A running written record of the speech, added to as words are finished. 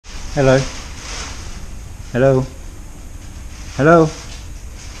Hello. Hello. Hello.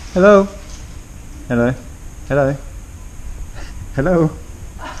 Hello. Hello. Hello. Hello.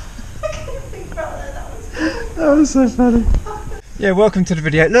 That was so funny. Yeah, welcome to the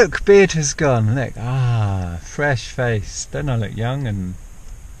video. Look, beard has gone. Look, fresh face. Don't I look young and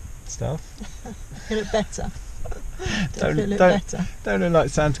stuff? You look better. Don't look like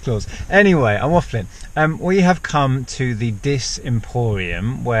Santa Claus. Anyway, I'm waffling. We have come to the DISS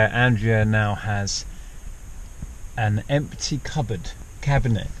Emporium, where Andrea now has an empty cabinet.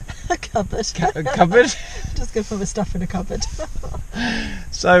 A cupboard. Cupboard? Just go for the stuff in a cupboard.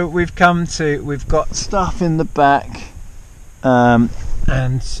 So we've got stuff in the back, and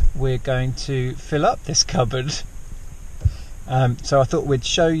we're going to fill up this cupboard. So I thought we'd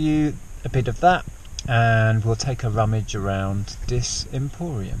show you a bit of that, and we'll take a rummage around DISS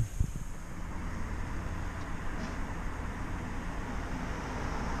Emporium.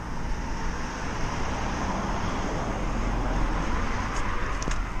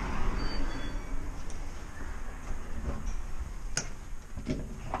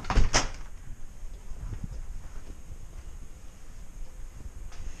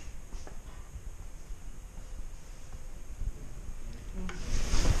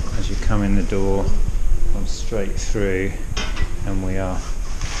 As you come in the door, come straight through, and we are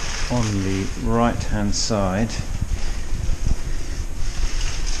on the right hand side.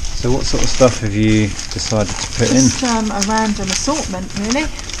 So what sort of stuff have you decided to put in? Just a random assortment, really.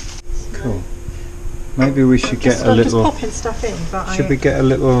 Cool. Maybe we should get a little. Just popping stuff in, but should we get a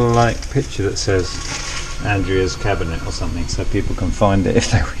little picture that says Andrea's cabinet or something, so people can find it if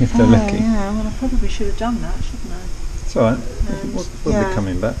they're looking? Yeah, well, I probably should have done that, shouldn't I? It's alright. We'll be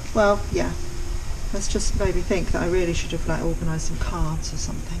coming back. Well, yeah. That's just made me think that I really should have organised some cards or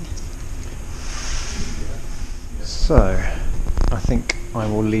something. So, I think I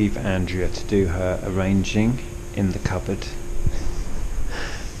will leave Andrea to do her arranging in the cupboard,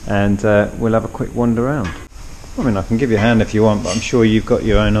 and we'll have a quick wander around. I mean, I can give you a hand if you want, but I'm sure you've got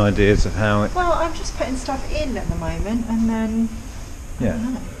your own ideas of how it... Well, I'm just putting stuff in at the moment, and then... Yeah. I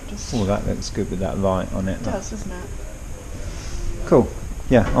don't know, Oh, that looks good with that light on it. It does, doesn't it? Cool.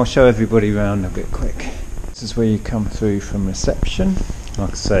 Yeah, I'll show everybody around a bit quick. This is where you come through from reception.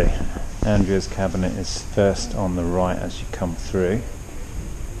 Like I say, Andrea's cabinet is first on the right as you come through.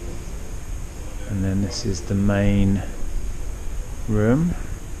 And then this is the main room.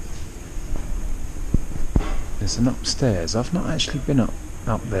 There's an upstairs. I've not actually been up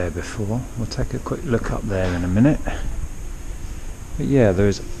there before. We'll take a quick look up there in a minute. But yeah,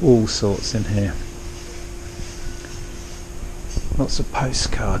 there's all sorts in here. Lots of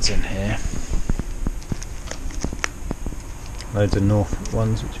postcards in here. Loads of Norfolk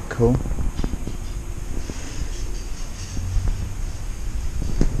ones, which are cool.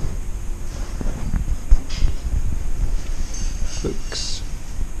 Books.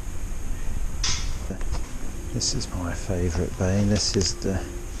 This is my favourite bay. This is the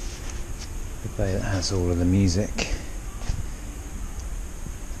bay that has all of the music.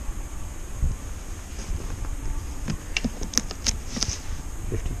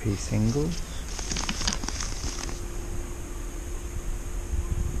 Singles.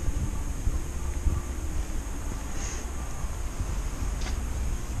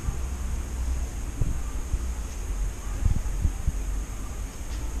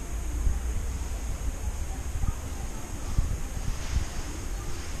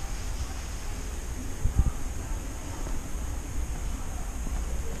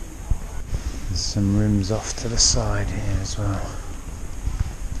 There's some rooms off to the side here as well.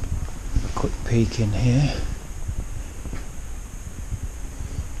 Quick peek in here.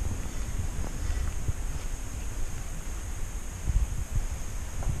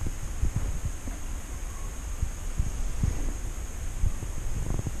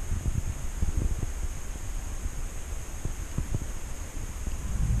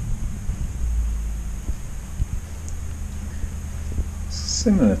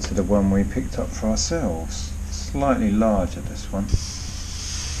 Similar to the one we picked up for ourselves. Slightly larger, this one.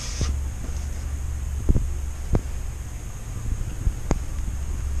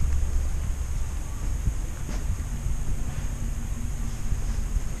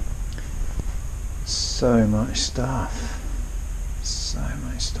 So much stuff. So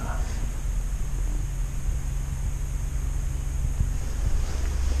much stuff.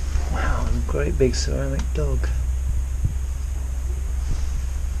 Wow, a great big ceramic dog.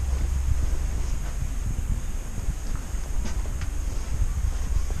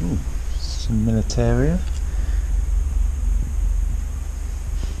 Ooh, some militaria.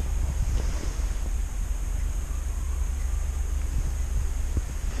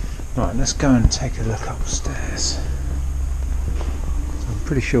 Right, let's go and take a look upstairs. I'm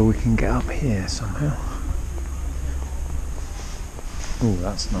pretty sure we can get up here somehow. Oh,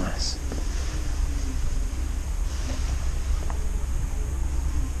 that's nice.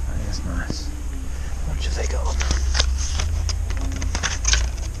 That is nice. How much have they got on?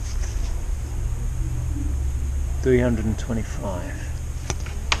 $325.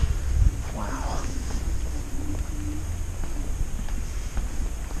 Wow.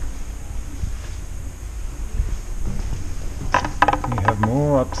 We have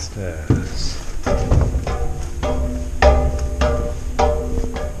more upstairs.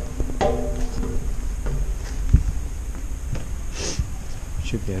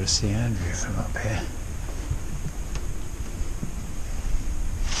 Should be able to see Andrea from up here.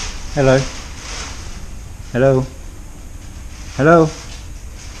 Hello. Hello. Hello.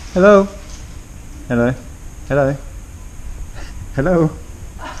 Hello. Hello. Hello. Hello.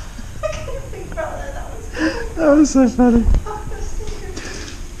 That was so funny.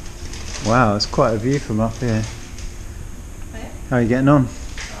 Wow, it's quite a view from up here. How are you getting on?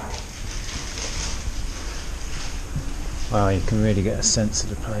 Wow, you can really get a sense of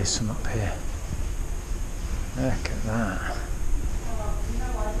the place from up here. Look at that.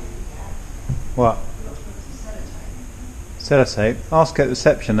 What? Sellotape? Ask at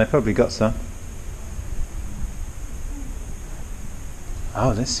reception, they probably got some.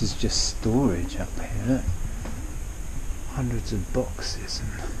 Oh, this is just storage up here, look. Hundreds of boxes and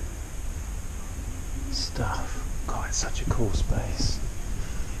stuff. God, it's such a cool space.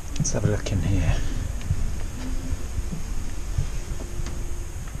 Let's have a look in here.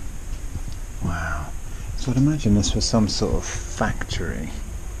 Wow. So I'd imagine this was some sort of factory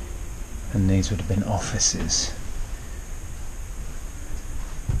and these would have been offices.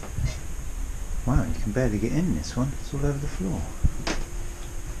 Wow, you can barely get in this one. It's all over the floor.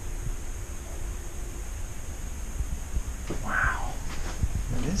 Wow.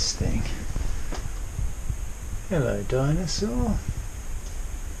 Look at this thing. Hello, dinosaur.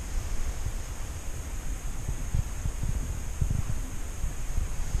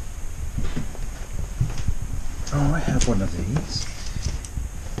 Oh, I have one of these.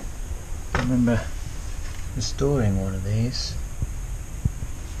 I remember restoring one of these.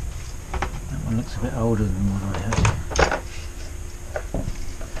 That one looks a bit older than one I had. What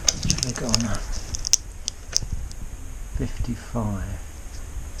have they got on that? 55.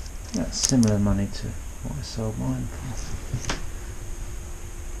 That's similar money to what I sold mine for.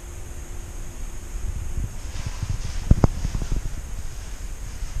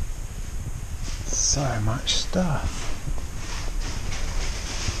 So much stuff.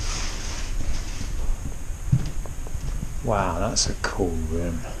 Wow, that's a cool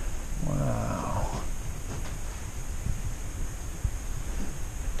room. Wow.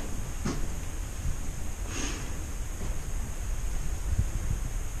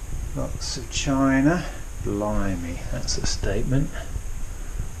 Lots of china. Blimey, that's a statement.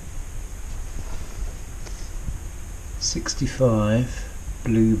 65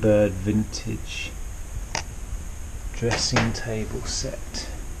 Bluebird vintage dressing table set.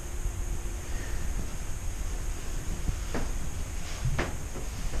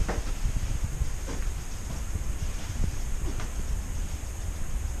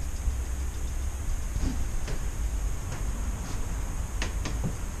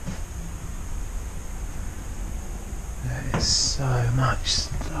 There is so much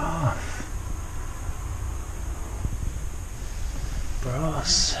stuff.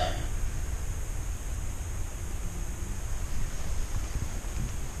 Brass.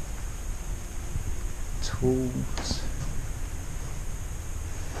 Tools.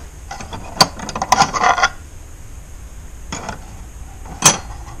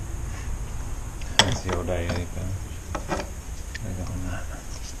 That's the old AA bench. They got on that.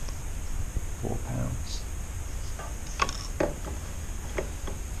 £4.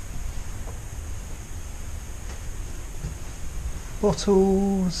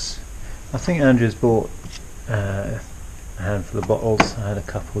 Bottles. I think Andrea's bought a handful of bottles. I had a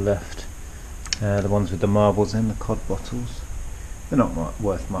couple left. The ones with the marbles in, the cod bottles. They're not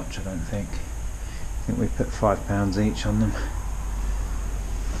worth much, I don't think. I think we put £5 each on them.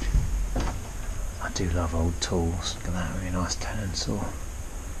 I do love old tools. Look at that, really nice tan saw.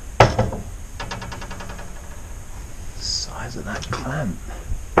 The size of that clamp.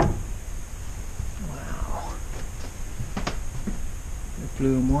 Wow. The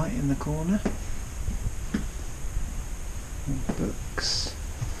blue and white in the corner. Books.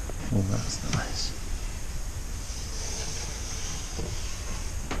 Oh, that's nice.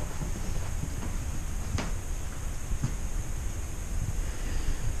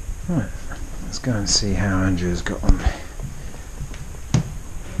 Right, let's go and see how Andrea's got on.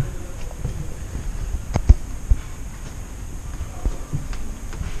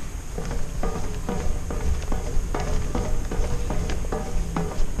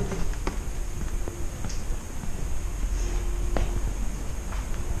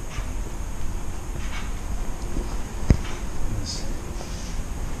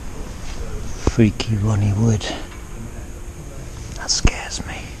 Freaky Ronnie Wood. That scares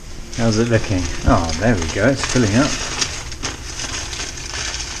me. How's it looking? Oh, there we go, it's filling up.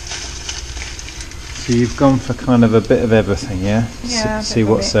 So you've gone for kind of a bit of everything, yeah? Yeah. See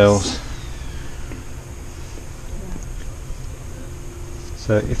what sells.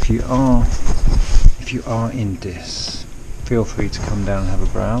 So if you are in DISS, feel free to come down and have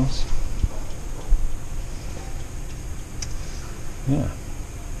a browse. Yeah.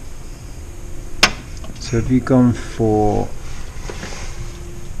 So have you gone for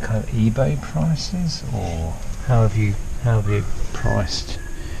kind of eBay prices, or how have you priced?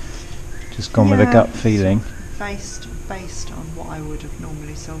 Just gone with a gut feeling. Based on what I would have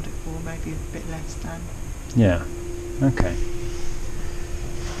normally sold it for, maybe a bit less than. Yeah. Okay.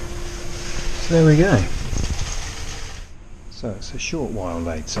 So there we go. So it's a short while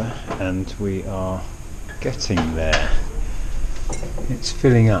later, and we are getting there. It's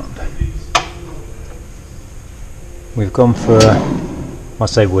filling up. We've gone for I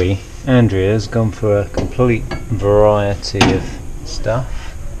say we, Andrea's gone for a complete variety of stuff,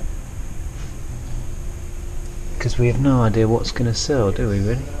 because we have no idea what's going to sell, do we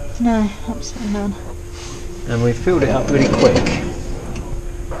really? No, absolutely none. And we've filled it up really quick.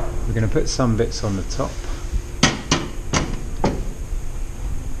 We're going to put some bits on the top.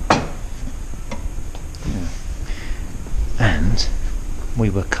 Yeah. And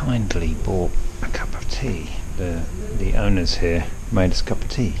we were kindly bought a cup of tea. The owners here made us a cup of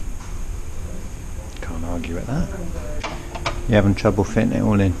tea. Can't argue with that. You having trouble fitting it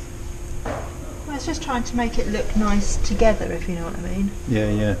all in? Well, it's just trying to make it look nice together, if you know what I mean.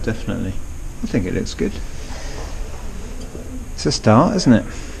 Yeah, definitely. I think it looks good. It's a start, isn't it?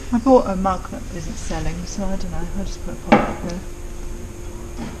 I bought a mug that isn't selling, so I don't know. I just put a pot up there.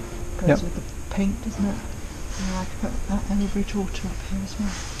 Goes with the pink, doesn't it? And I could put that Elbridge water up here as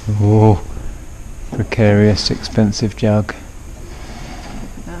well. Oh, precarious, expensive jug.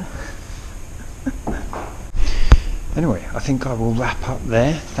 Anyway, I think I will wrap up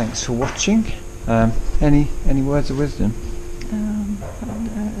there. Thanks for watching. Any words of wisdom?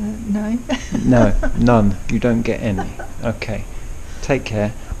 No. No, none. You don't get any. Okay. Take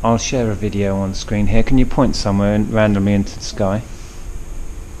care. I'll share a video on the screen here. Can you point somewhere randomly into the sky?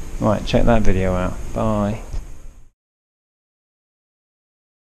 Right, check that video out. Bye.